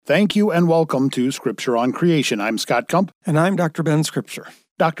Thank you and welcome to Scripture on Creation. I'm Scott Kump. And I'm Dr. Ben Scripture.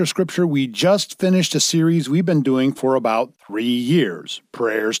 Dr. Scripture, we just finished a series we've been doing for about 3 years,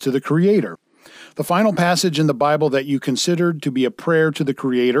 Prayers to the Creator. The final passage in the Bible that you considered to be a prayer to the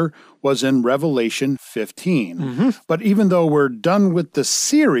Creator was in Revelation 15. But even though we're done with the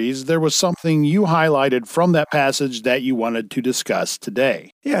series, there was something you highlighted from that passage that you wanted to discuss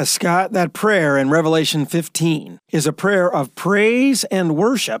today. Yes, Scott, that prayer in Revelation 15 is a prayer of praise and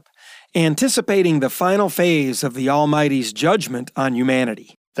worship, anticipating the final phase of the Almighty's judgment on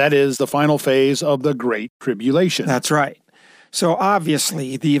humanity. That is the final phase of the Great Tribulation. That's right. So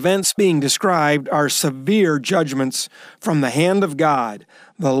obviously, the events being described are severe judgments from the hand of God,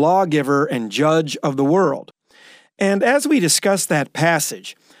 the lawgiver and judge of the world. And as we discussed that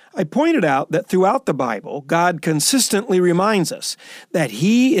passage, I pointed out that throughout the Bible, God consistently reminds us that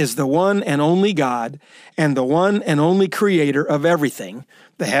He is the one and only God and the one and only creator of everything,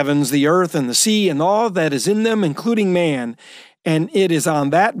 the heavens, the earth, and the sea, and all that is in them, including man. And it is on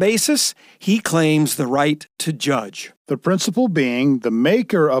that basis He claims the right to judge. The principle being the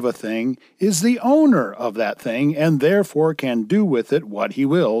maker of a thing is the owner of that thing and therefore can do with it what He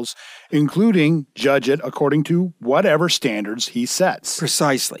wills, including judge it according to whatever standards He sets.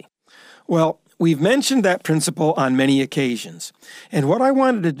 Precisely. Well, we've mentioned that principle on many occasions, and what I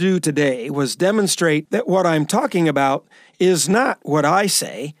wanted to do today was demonstrate that what I'm talking about is not what I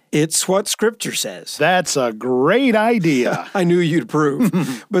say, it's what Scripture says. That's a great idea. I knew you'd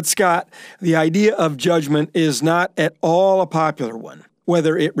approve. But Scott, the idea of judgment is not at all a popular one,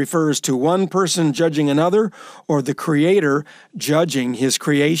 whether it refers to one person judging another or the Creator judging His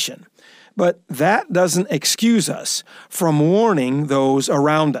creation. But that doesn't excuse us from warning those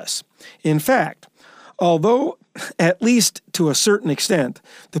around us. In fact, although at least to a certain extent,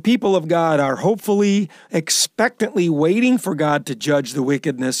 the people of God are hopefully, expectantly waiting for God to judge the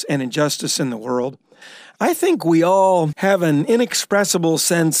wickedness and injustice in the world, I think we all have an inexpressible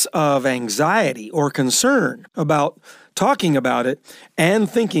sense of anxiety or concern about talking about it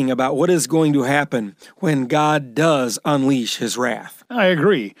and thinking about what is going to happen when God does unleash His wrath. I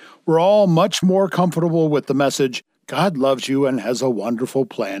agree. We're all much more comfortable with the message, God loves you and has a wonderful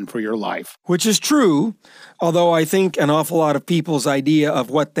plan for your life. Which is true, although I think an awful lot of people's idea of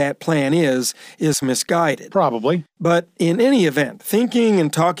what that plan is misguided. Probably. But in any event, thinking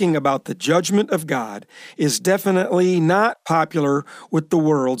and talking about the judgment of God is definitely not popular with the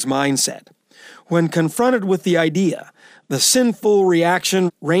world's mindset. When confronted with the idea, the sinful reaction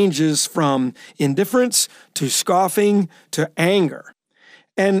ranges from indifference to scoffing to anger.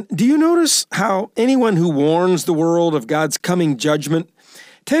 And do you notice how anyone who warns the world of God's coming judgment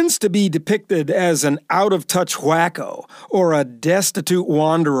tends to be depicted as an out-of-touch wacko or a destitute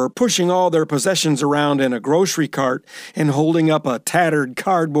wanderer pushing all their possessions around in a grocery cart and holding up a tattered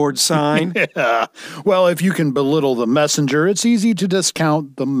cardboard sign? Yeah. Well, if you can belittle the messenger, it's easy to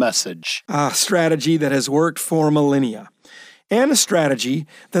discount the message. A strategy that has worked for millennia, and a strategy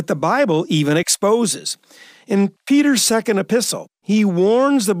that the Bible even exposes. In Peter's second epistle, he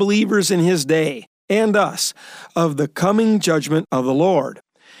warns the believers in his day, and us, of the coming judgment of the Lord.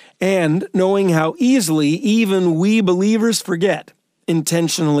 And knowing how easily even we believers forget,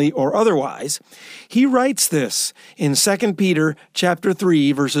 intentionally or otherwise, he writes this in 2 Peter chapter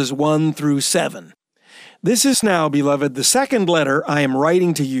 3, verses 1 through 7. This is now, beloved, the second letter I am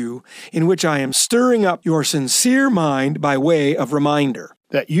writing to you, in which I am stirring up your sincere mind by way of reminder,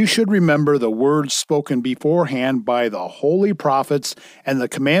 that you should remember the words spoken beforehand by the holy prophets and the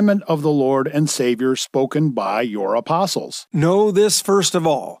commandment of the Lord and Savior spoken by your apostles. Know this first of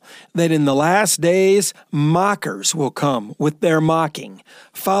all, that in the last days mockers will come with their mocking,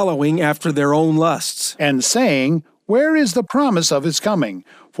 following after their own lusts, and saying, where is the promise of His coming?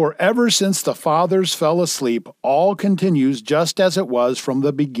 For ever since the fathers fell asleep, all continues just as it was from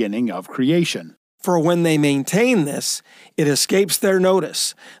the beginning of creation. For when they maintain this, it escapes their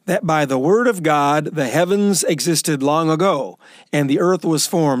notice that by the word of God the heavens existed long ago, and the earth was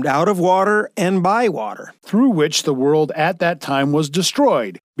formed out of water and by water, through which the world at that time was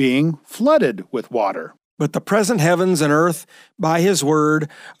destroyed, being flooded with water. But the present heavens and earth, by His word,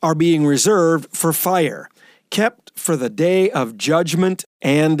 are being reserved for fire, kept for the day of judgment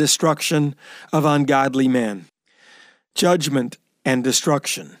and destruction of ungodly men. Judgment and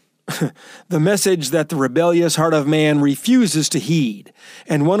destruction. The message that the rebellious heart of man refuses to heed,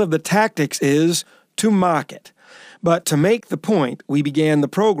 and one of the tactics is to mock it. But to make the point we began the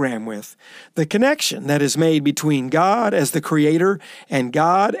program with, the connection that is made between God as the Creator and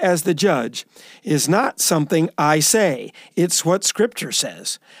God as the Judge is not something I say, it's what Scripture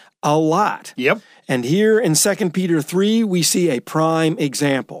says. A lot. Yep. And here in 2 Peter 3, we see a prime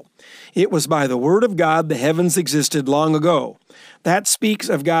example. It was by the word of God the heavens existed long ago. That speaks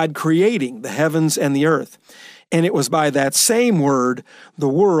of God creating the heavens and the earth. And it was by that same word the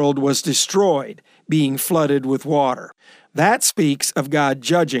world was destroyed, being flooded with water. That speaks of God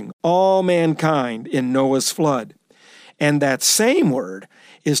judging all mankind in Noah's flood. And that same word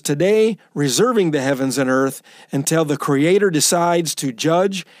is today reserving the heavens and earth until the Creator decides to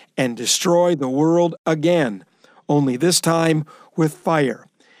judge and destroy the world again, only this time with fire.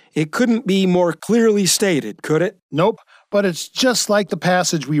 It couldn't be more clearly stated, could it? Nope. But it's just like the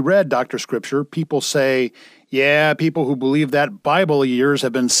passage we read, Dr. Scripture. People say, yeah, people who believe that Bible of yours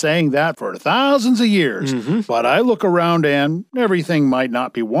have been saying that for thousands of years. But I look around and everything might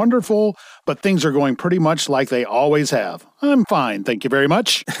not be wonderful, but things are going pretty much like they always have. I'm fine, thank you very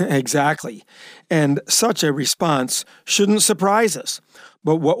much. Exactly. And such a response shouldn't surprise us.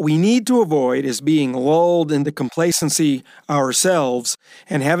 But what we need to avoid is being lulled into complacency ourselves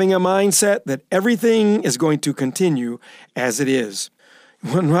and having a mindset that everything is going to continue as it is.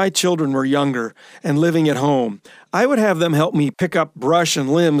 When my children were younger and living at home, I would have them help me pick up brush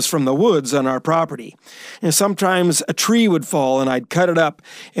and limbs from the woods on our property. And sometimes a tree would fall and I'd cut it up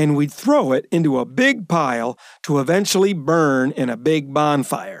and we'd throw it into a big pile to eventually burn in a big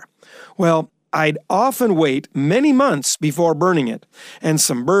bonfire. Well, I'd often wait many months before burning it, and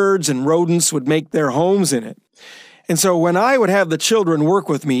some birds and rodents would make their homes in it. And so when I would have the children work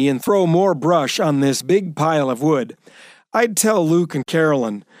with me and throw more brush on this big pile of wood, I'd tell Luke and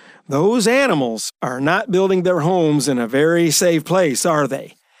Carolyn, those animals are not building their homes in a very safe place, are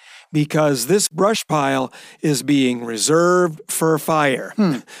they? Because this brush pile is being reserved for fire.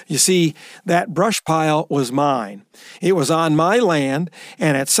 You see, that brush pile was mine. It was on my land,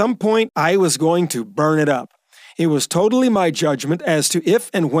 and at some point I was going to burn it up. It was totally my judgment as to if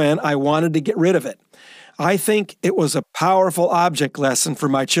and when I wanted to get rid of it. I think it was a powerful object lesson for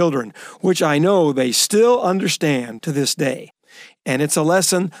my children, which I know they still understand to this day. And it's a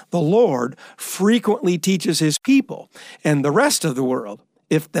lesson the Lord frequently teaches His people and the rest of the world,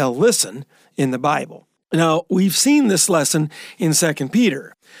 if they'll listen in the Bible. Now, we've seen this lesson in 2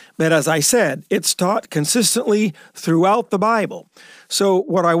 Peter, but as I said, it's taught consistently throughout the Bible. So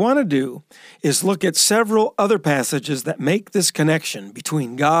what I want to do is look at several other passages that make this connection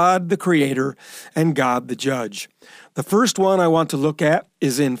between God the Creator and God the Judge. The first one I want to look at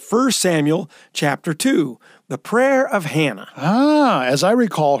is in 1 Samuel chapter 2, the prayer of Hannah. As I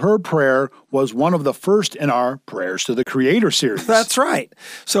recall, her prayer was one of the first in our Prayers to the Creator series. That's right.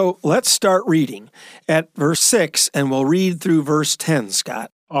 So let's start reading at verse 6, and we'll read through verse 10,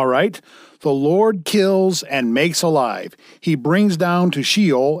 Scott. All right. The Lord kills and makes alive. He brings down to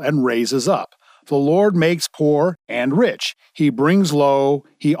Sheol and raises up. The Lord makes poor and rich. He brings low.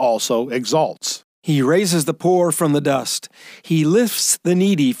 He also exalts. He raises the poor from the dust. He lifts the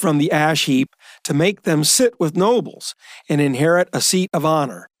needy from the ash heap to make them sit with nobles and inherit a seat of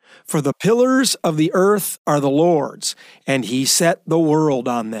honor. For the pillars of the earth are the Lord's, and He set the world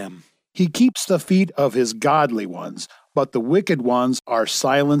on them. He keeps the feet of His godly ones, but the wicked ones are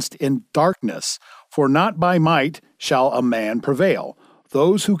silenced in darkness. For not by might shall a man prevail.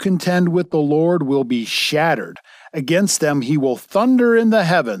 Those who contend with the Lord will be shattered. Against them He will thunder in the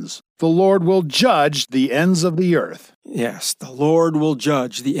heavens. The Lord will judge the ends of the earth. Yes, the Lord will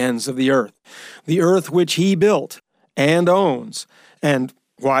judge the ends of the earth which He built and owns. And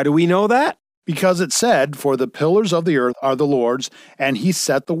why do we know that? Because it said, for the pillars of the earth are the Lord's, and He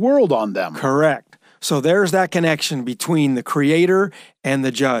set the world on them. Correct. So there's that connection between the Creator and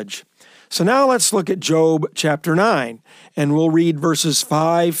the Judge. So now let's look at Job chapter 9, and we'll read verses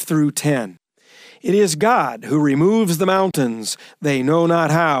 5 through 10. It is God who removes the mountains, they know not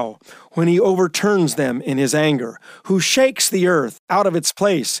how, when He overturns them in His anger, who shakes the earth out of its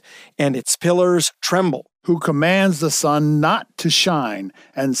place, and its pillars tremble. Who commands the sun not to shine,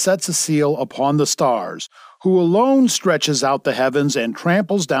 and sets a seal upon the stars, who alone stretches out the heavens and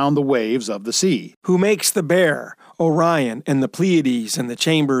tramples down the waves of the sea. Who makes the bear, Orion, and the Pleiades in the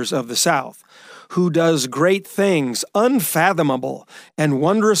chambers of the south, who does great things, unfathomable, and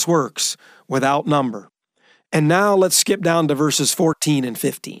wondrous works without number. And now let's skip down to verses 14 and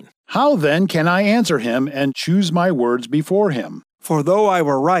 15. How then can I answer Him and choose my words before Him? For though I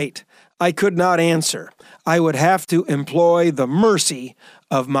were right, I could not answer. I would have to employ the mercy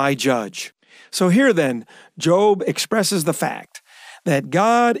of my judge. So here then, Job expresses the fact that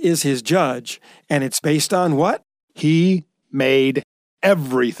God is his judge, and it's based on what? He made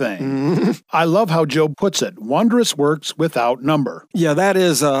everything. I love how Job puts it, wondrous works without number. Yeah, that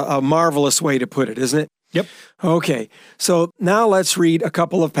is a marvelous way to put it, isn't it? Yep. Okay, so now let's read a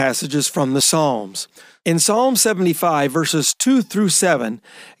couple of passages from the Psalms. In Psalm 75, verses 2 through 7,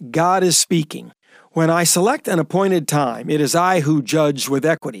 God is speaking. When I select an appointed time, it is I who judge with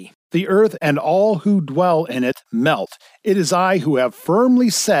equity. The earth and all who dwell in it melt. It is I who have firmly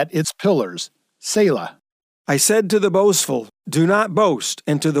set its pillars. Selah. I said to the boastful, do not boast,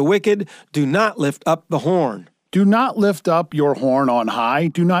 and to the wicked, do not lift up the horn. Do not lift up your horn on high.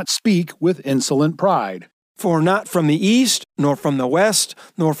 Do not speak with insolent pride. For not from the east, nor from the west,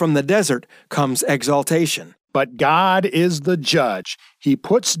 nor from the desert comes exaltation. But God is the judge. He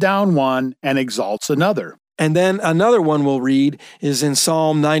puts down one and exalts another. And then another one we'll read is in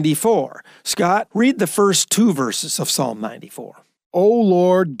Psalm 94. Scott, read the first 2 verses of Psalm 94. O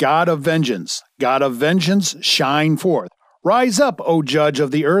Lord, God of vengeance, shine forth. Rise up, O judge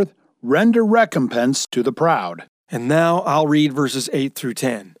of the earth. Render recompense to the proud. And now I'll read verses 8 through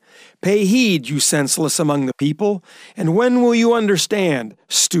 10. Pay heed, you senseless among the people, and when will you understand,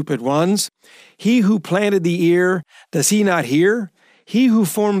 stupid ones? He who planted the ear, does he not hear? He who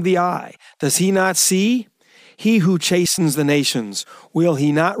formed the eye, does he not see? He who chastens the nations, will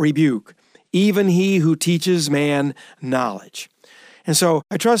he not rebuke? Even he who teaches man knowledge. And so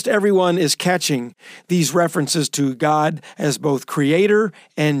I trust everyone is catching these references to God as both creator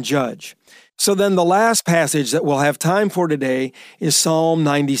and judge. So then the last passage that we'll have time for today is Psalm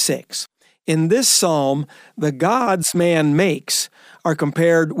 96. In this psalm, the gods man makes are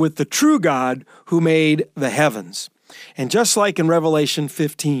compared with the true God who made the heavens. And just like in Revelation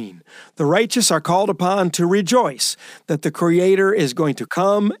 15, the righteous are called upon to rejoice that the Creator is going to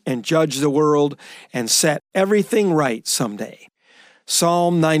come and judge the world and set everything right someday.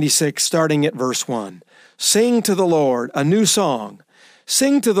 Psalm 96, starting at verse 1. Sing to the Lord a new song.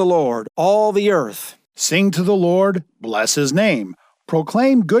 Sing to the Lord, all the earth. Sing to the Lord, bless his name.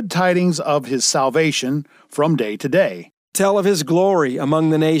 Proclaim good tidings of his salvation from day to day. Tell of his glory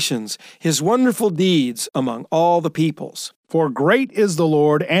among the nations, his wonderful deeds among all the peoples. For great is the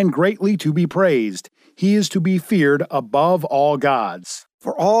Lord and greatly to be praised. He is to be feared above all gods.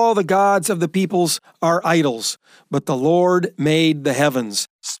 For all the gods of the peoples are idols, but the Lord made the heavens.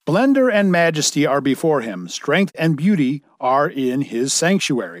 Splendor and majesty are before him. Strength and beauty are in his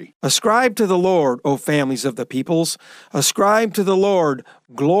sanctuary. Ascribe to the Lord, O families of the peoples. Ascribe to the Lord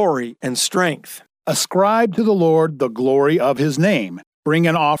glory and strength. Ascribe to the Lord the glory of his name. Bring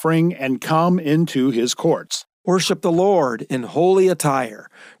an offering and come into his courts. Worship the Lord in holy attire.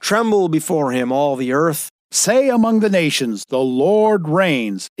 Tremble before him, all the earth. Say among the nations, the Lord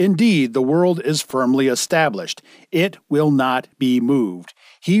reigns. Indeed, the world is firmly established. It will not be moved.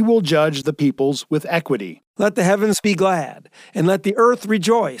 He will judge the peoples with equity. Let the heavens be glad, and let the earth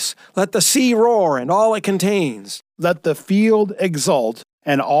rejoice. Let the sea roar and all it contains. Let the field exult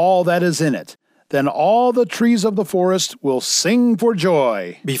and all that is in it. Then all the trees of the forest will sing for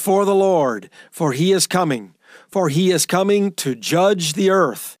joy before the Lord, for he is coming. For he is coming to judge the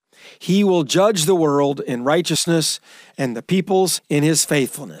earth. He will judge the world in righteousness and the peoples in his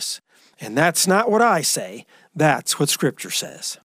faithfulness. And that's not what I say. That's what Scripture says.